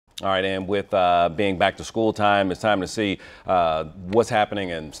All right, and with being back to school time, it's time to see what's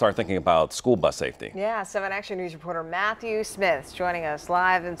happening and start thinking about school bus safety. Yeah, 7 Action News reporter Matthew Smith joining us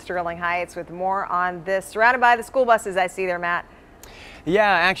live in Sterling Heights with more on this. Surrounded by the school buses I see there, Matt. Yeah,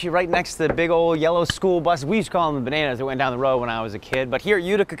 actually right next to the big old yellow school bus. We used to call them the bananas that went down the road when I was a kid. But here at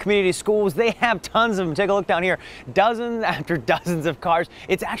Utica Community Schools, they have tons of them. Take a look down here. Dozens after dozens of cars.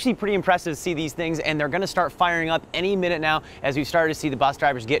 It's actually pretty impressive to see these things, and they're going to start firing up any minute now as we start to see the bus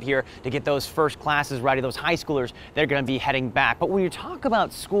drivers get here to get those first classes ready. Those high schoolers, they're going to be heading back. But when you talk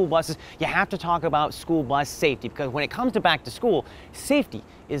about school buses, you have to talk about school bus safety, because when it comes to back to school, safety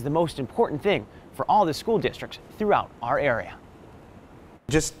is the most important thing for all the school districts throughout our area.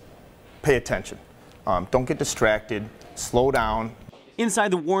 Just pay attention. Don't get distracted. Slow down. Inside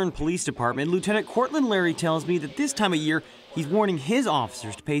the Warren Police Department, Lieutenant Cartland Larry tells me that this time of year, he's warning his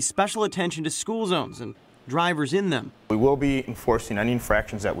officers to pay special attention to school zones and drivers in them. We will be enforcing any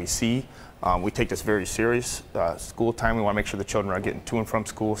infractions that we see. We take this very serious. School time, we want to make sure the children are getting to and from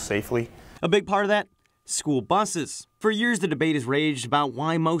school safely. A big part of that? School buses. For years, the debate has raged about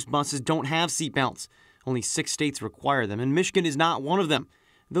why most buses don't have seatbelts. Only 6 states require them, and Michigan is not one of them.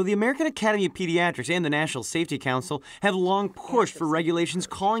 Though the American Academy of Pediatrics and the National Safety Council have long pushed for regulations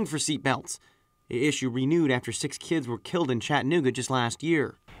calling for seatbelts, an issue renewed after 6 kids were killed in Chattanooga just last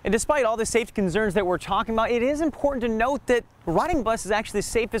year. And despite all the safety concerns that we're talking about, it is important to note that riding a bus is actually the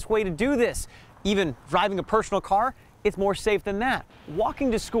safest way to do this. Even driving a personal car, it's more safe than that.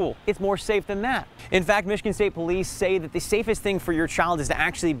 Walking to school, it's more safe than that. In fact, Michigan State Police say that the safest thing for your child is to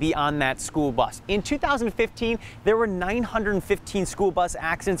actually be on that school bus. In 2015, there were 915 school bus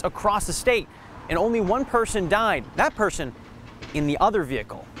accidents across the state, and only one person died, that person in the other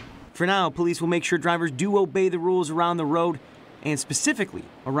vehicle. For now, police will make sure drivers do obey the rules around the road, and specifically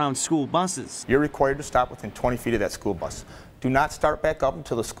around school buses. You're required to stop within 20 feet of that school bus. Do not start back up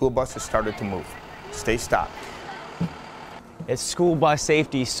until the school bus has started to move. Stay stopped. It's school bus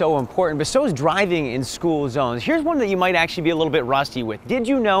safety is so important, but so is driving in school zones. Here's one that you might actually be a little bit rusty with. Did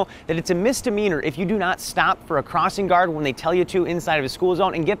you know that it's a misdemeanor if you do not stop for a crossing guard when they tell you to inside of a school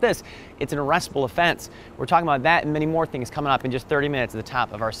zone? And get this, it's an arrestable offense. We're talking about that and many more things coming up in just 30 minutes at the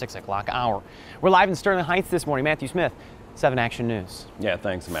top of our 6 o'clock hour. We're live in Sterling Heights this morning. Matthew Smith, 7 Action News. Yeah,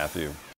 thanks, Matthew.